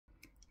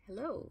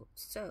Hello,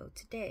 so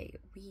today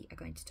we are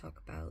going to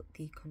talk about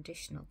the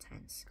conditional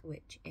tense,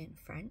 which in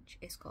French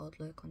is called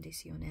le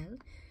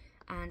conditionnel.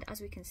 And as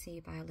we can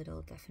see by a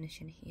little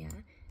definition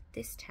here,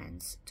 this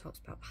tense talks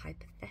about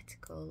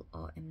hypothetical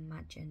or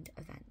imagined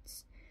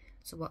events.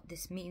 So what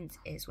this means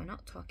is we're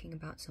not talking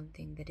about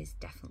something that is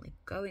definitely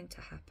going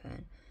to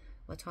happen.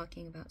 We're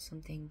talking about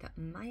something that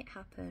might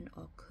happen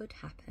or could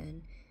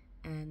happen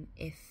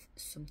if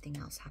something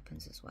else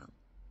happens as well.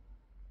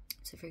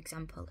 So for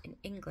example, in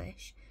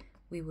English,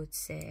 we would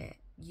say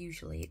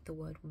usually the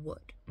word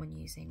would when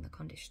using the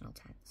conditional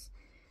tense.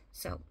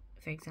 So,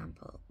 for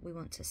example, we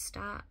want to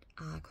start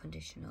our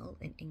conditional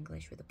in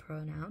English with a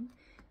pronoun.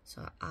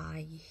 So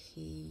I,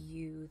 he,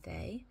 you,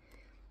 they.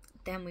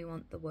 Then we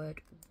want the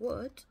word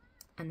would,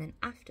 and then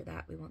after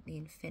that we want the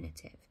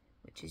infinitive,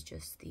 which is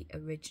just the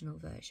original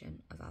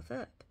version of our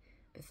verb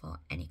before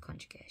any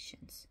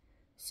conjugations.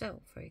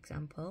 So, for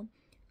example,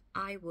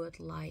 I would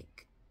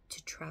like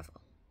to travel.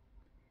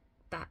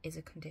 That is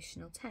a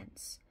conditional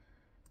tense.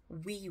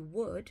 We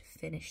would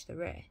finish the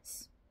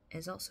race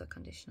is also a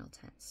conditional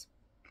tense.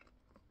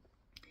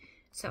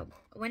 So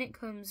when it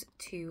comes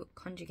to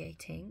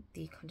conjugating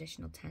the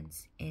conditional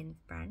tense in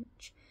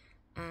French,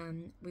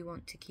 we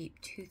want to keep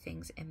two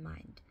things in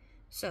mind.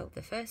 So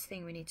the first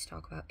thing we need to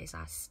talk about is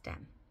our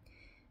stem.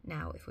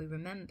 Now, if we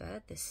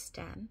remember, the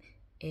stem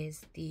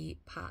is the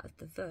part of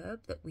the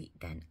verb that we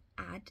then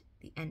add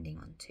the ending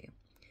onto.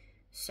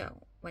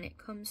 So when it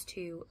comes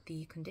to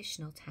the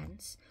conditional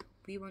tense,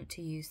 we want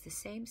to use the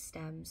same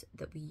stems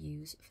that we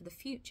use for the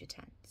future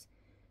tense.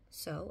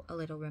 So a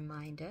little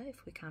reminder,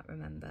 if we can't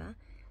remember,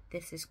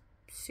 this is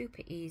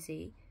super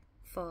easy.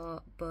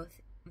 For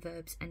both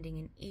verbs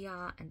ending in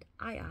er and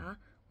ir,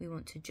 we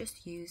want to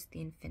just use the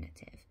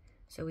infinitive.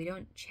 So we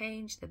don't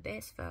change the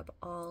base verb at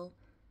all,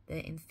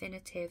 the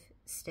infinitive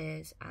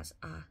stays as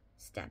our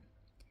stem.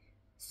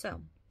 So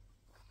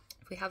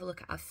if we have a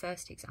look at our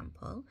first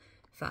example,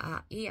 for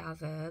our er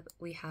verb,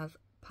 we have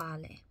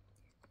parler,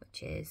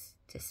 which is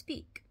to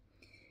speak.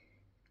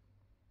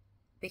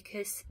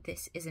 Because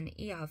this is an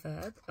er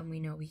verb and we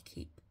know we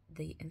keep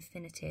the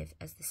infinitive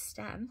as the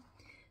stem,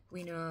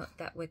 we know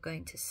that we're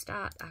going to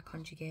start our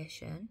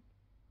conjugation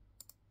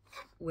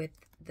with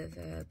the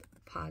verb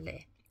parler,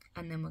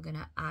 and then we're going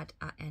to add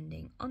our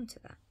ending onto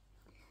that.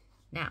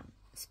 Now,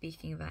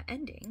 speaking of our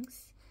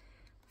endings,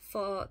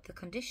 for the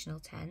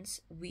conditional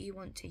tense, we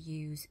want to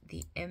use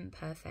the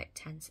imperfect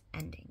tense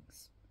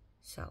endings.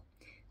 So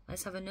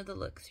let's have another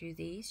look through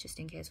these, just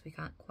in case we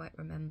can't quite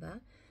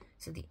remember.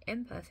 So the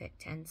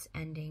imperfect tense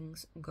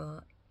endings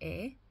go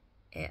ais,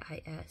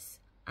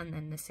 and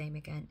then the same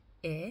again,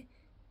 ais.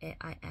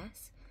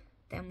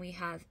 Then we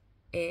have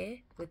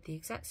with the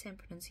exact same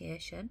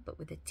pronunciation, but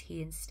with a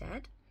T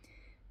instead.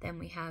 Then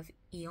we have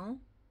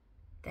ion,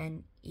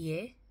 then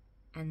ie,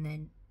 and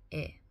then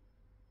e.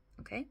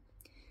 Okay?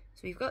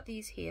 So we've got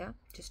these here,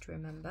 just to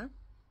remember.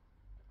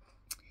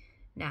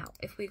 Now,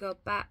 if we go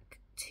back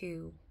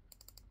to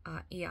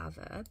our er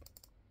verb,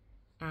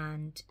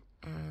 and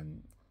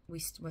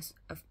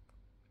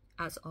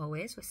as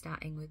always, we're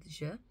starting with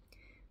je.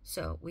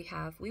 So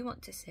we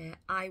want to say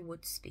I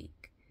would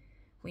speak.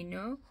 We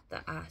know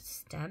that our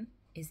stem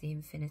is the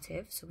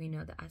infinitive, so we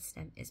know that our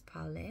stem is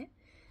parler,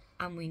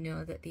 and we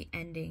know that the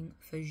ending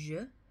for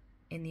je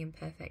in the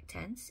imperfect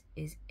tense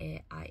is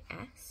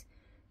ais.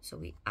 So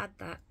we add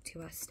that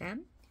to our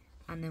stem,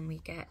 and then we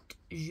get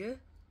je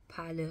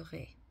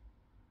parlerai.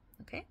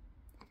 Okay,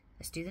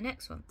 let's do the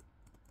next one.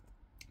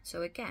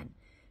 So again,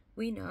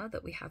 we know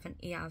that we have an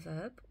er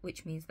verb,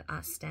 which means that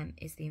our stem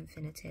is the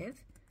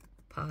infinitive,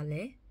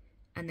 parler,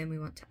 and then we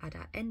want to add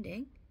our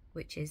ending,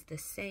 which is the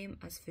same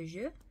as for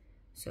je.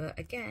 So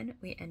again,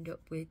 we end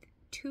up with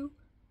tu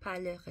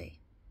parlerais.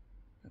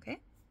 Okay?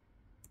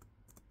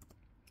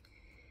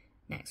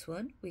 Next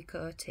one, we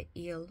go to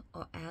il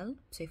or elle.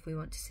 So if we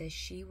want to say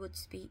she would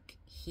speak,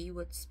 he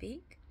would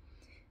speak,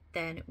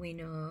 then we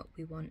know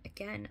we want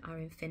again our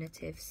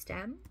infinitive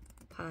stem,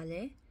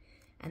 parler,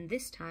 and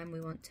this time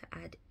we want to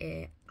add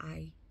ait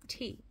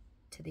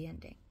to the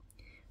ending.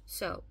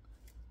 So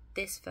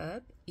this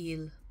verb,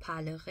 il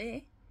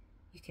parlerait,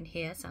 you can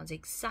hear sounds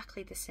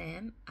exactly the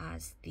same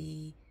as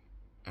the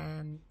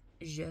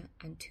je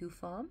and tu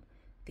form.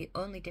 The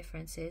only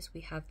difference is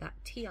we have that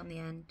T on the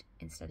end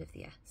instead of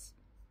the S.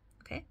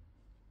 Okay,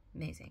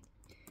 amazing.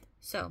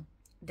 So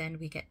then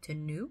we get to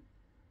nous.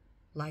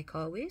 Like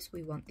always,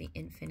 we want the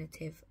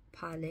infinitive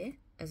parler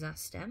as our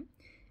stem,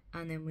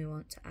 and then we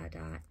want to add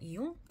our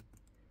ion,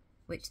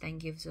 which then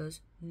gives us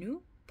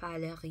nous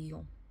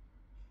parlerions.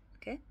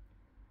 Okay,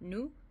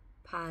 nous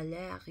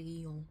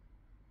parlerions.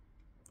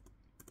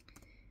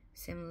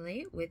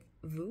 Similarly with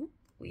vous,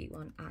 we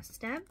want our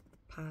stem,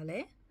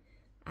 parler,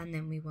 and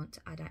then we want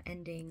to add our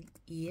ending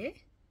ie,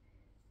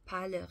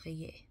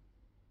 parleriez.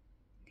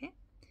 Okay,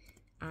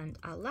 and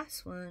our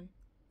last one,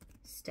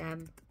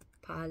 stem,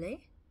 parler,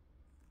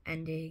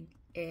 ending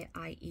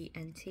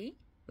aient,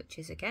 which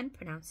is again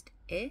pronounced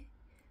e.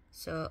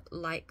 So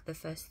like the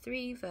first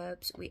three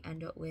verbs, we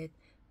end up with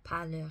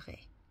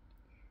parlerai.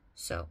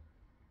 So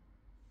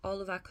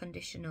all of our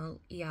conditional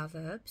ER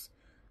verbs,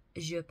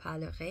 je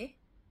parlerai,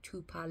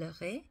 tu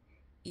parlerais,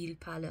 il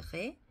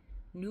parlerait,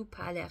 nous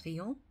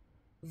parlerions,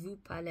 vous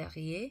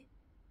parleriez,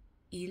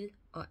 il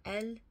or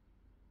elle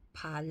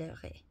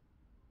parlerait.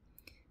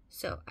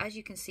 So as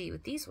you can see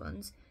with these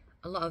ones,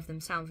 a lot of them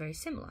sound very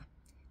similar.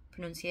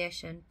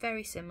 Pronunciation,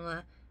 very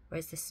similar,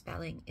 whereas the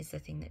spelling is the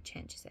thing that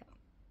changes it.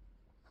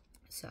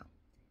 So,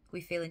 we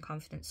feeling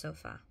confident so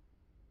far?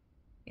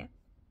 Yeah,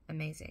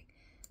 amazing.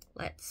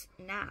 Let's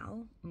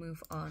now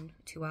move on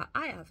to our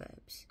IR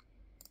verbs,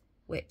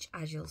 which,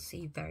 as you'll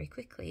see very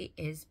quickly,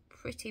 is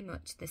pretty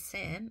much the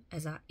same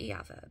as our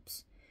ER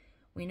verbs.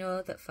 We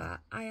know that for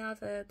our IR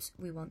verbs,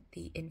 we want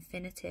the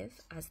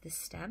infinitive as the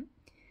stem.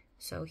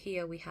 So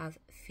here we have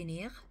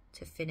finir,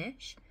 to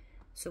finish.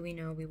 So we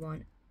know we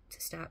want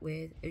to start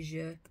with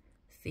je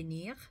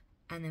finir,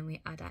 and then we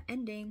add our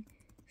ending,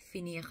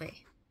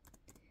 finirai.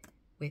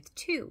 With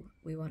tu,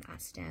 we want our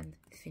stem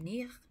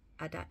finir,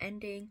 add our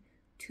ending,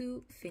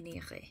 tu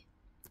finirais.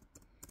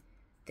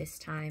 This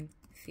time,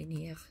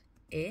 finir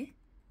et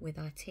with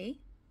our T.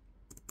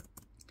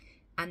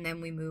 And then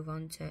we move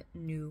on to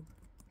nous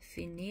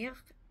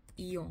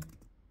finirions.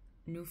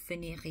 Nous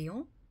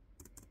finirions.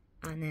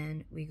 And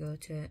then we go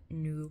to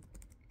nous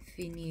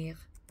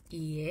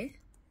finiriez.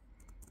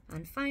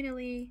 And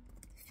finally,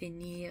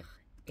 finir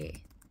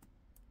et.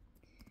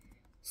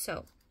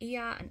 So,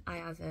 ER and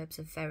IR verbs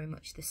are very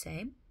much the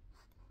same.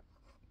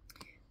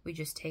 We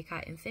just take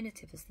our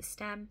infinitive as the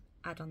stem,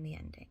 add on the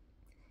ending.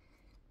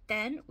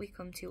 Then we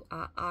come to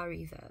our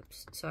RE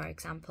verbs. So our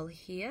example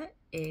here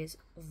is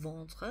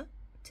vendre,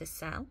 to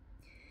sell.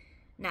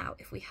 Now,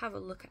 if we have a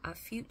look at our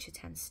future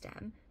tense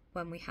stem,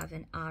 when we have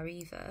an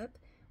RE verb,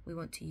 we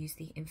want to use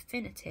the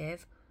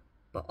infinitive,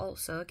 but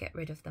also get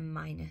rid of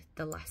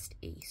the last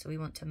E. So we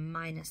want to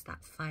minus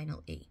that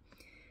final E.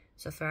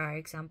 So for our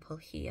example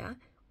here,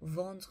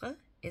 vendre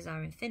is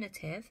our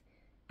infinitive,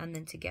 and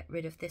then to get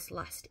rid of this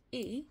last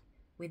E,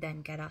 we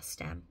then get our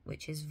stem,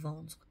 which is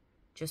vendre,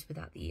 just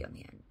without the E on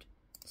the end.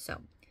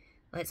 So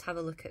let's have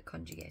a look at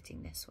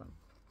conjugating this one.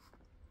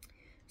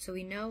 So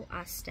we know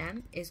our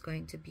stem is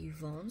going to be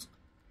vendre,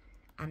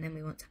 and then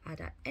we want to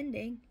add our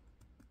ending,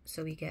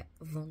 so we get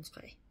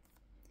vendrez.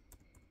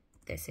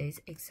 This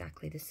is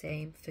exactly the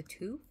same for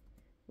tu.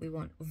 We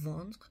want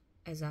vendre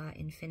as our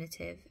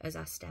infinitive, as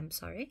our stem,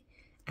 sorry,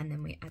 and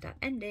then we add our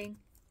ending,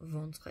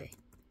 vendrez.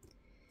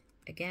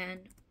 Again,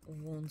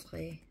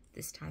 vendrez,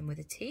 this time with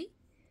a T,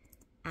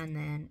 and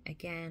then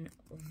again,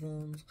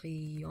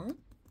 vendrions,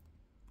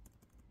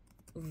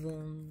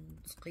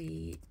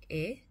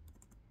 vendriez,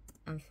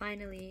 and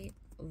finally,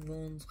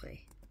 vendrez.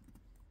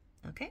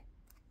 Okay?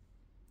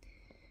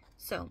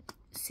 So,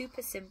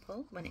 super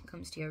simple when it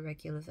comes to your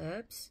regular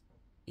verbs.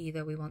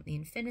 Either we want the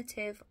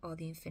infinitive or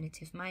the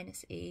infinitive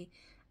minus E,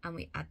 and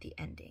we add the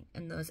ending.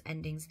 And those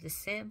endings are the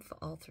same for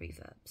all three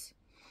verbs.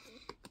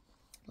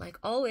 Like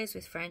always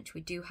with French,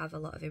 we do have a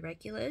lot of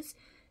irregulars.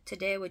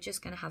 Today we're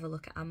just going to have a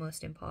look at our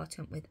most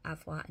important with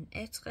avoir and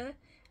être,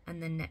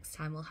 and then next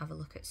time we'll have a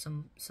look at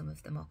some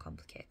of the more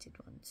complicated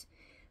ones.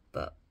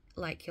 But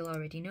like you'll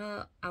already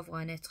know,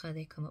 avoir and être,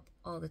 they come up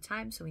all the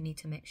time, so we need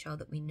to make sure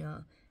that we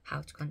know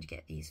how to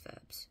conjugate these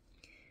verbs.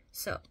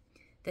 So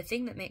the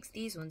thing that makes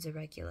these ones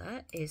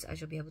irregular is,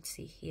 as you'll be able to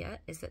see here,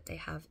 is that they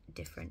have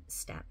different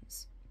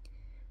stems.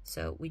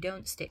 So we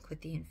don't stick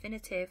with the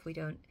infinitive, we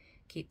don't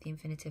keep the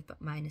infinitive but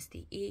minus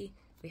the E,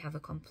 we have a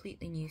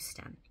completely new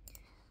stem.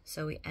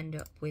 So we end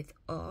up with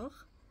or,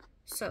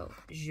 so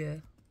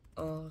je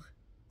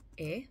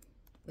aurais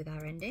with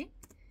our ending,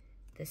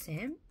 the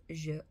same,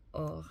 je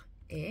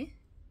aurais,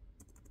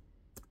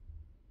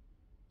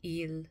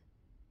 il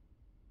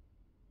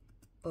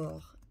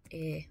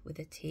aurait with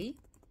a T,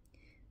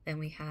 then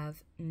we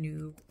have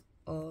nous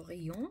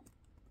aurions,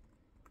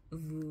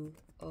 vous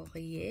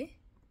auriez,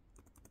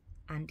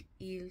 and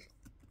il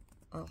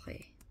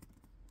aurait.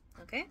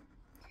 Okay?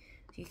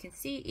 So you can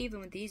see even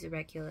with these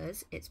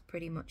irregulars, it's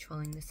pretty much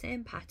following the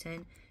same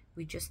pattern.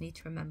 We just need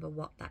to remember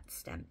what that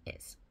stem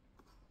is.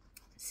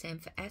 Same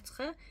for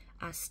être,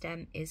 our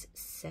stem is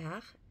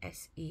ser,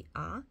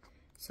 S-E-R.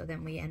 So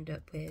then we end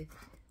up with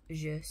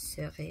je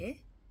serai,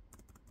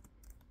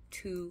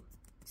 tu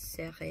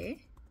serais,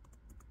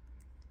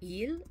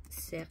 il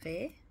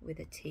serait with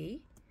a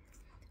T,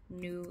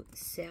 nous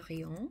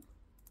serions,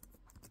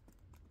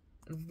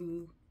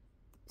 vous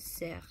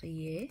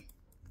seriez,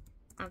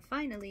 and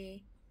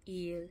finally,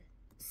 il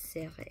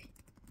serait.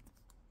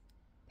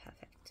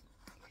 Perfect.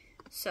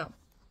 So,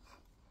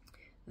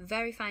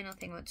 very final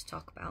thing I want to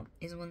talk about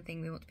is one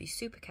thing we want to be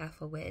super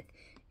careful with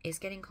is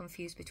getting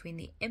confused between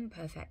the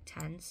imperfect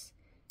tense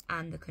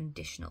and the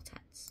conditional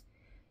tense.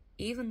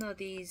 Even though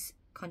these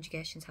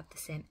conjugations have the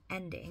same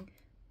ending,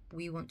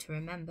 we want to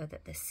remember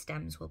that the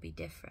stems will be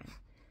different.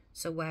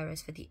 So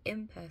whereas for the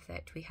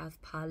imperfect we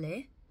have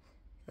parler,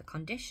 the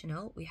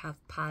conditional we have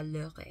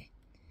parlerai.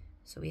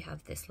 So we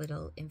have this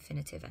little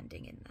infinitive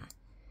ending in there.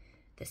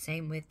 The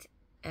same with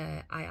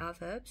IR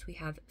verbs, we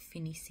have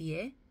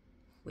finissiez,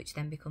 which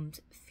then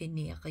becomes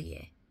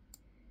finiriez.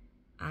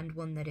 And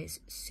one that is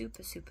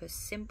super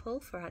simple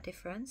for our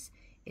difference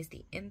is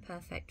the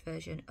imperfect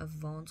version of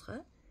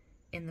vendre.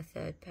 In the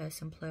third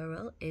person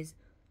plural is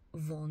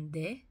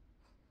vendez,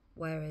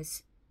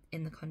 whereas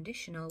in the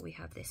conditional we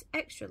have this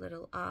extra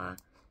little r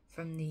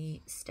from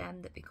the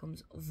stem that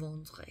becomes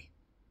vendrez.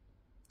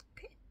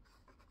 Okay,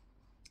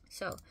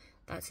 so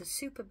that's a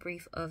super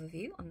brief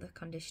overview on the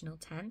conditional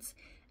tense,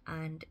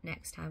 and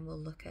next time we'll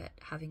look at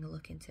having a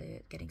look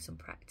into getting some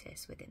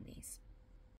practice within these.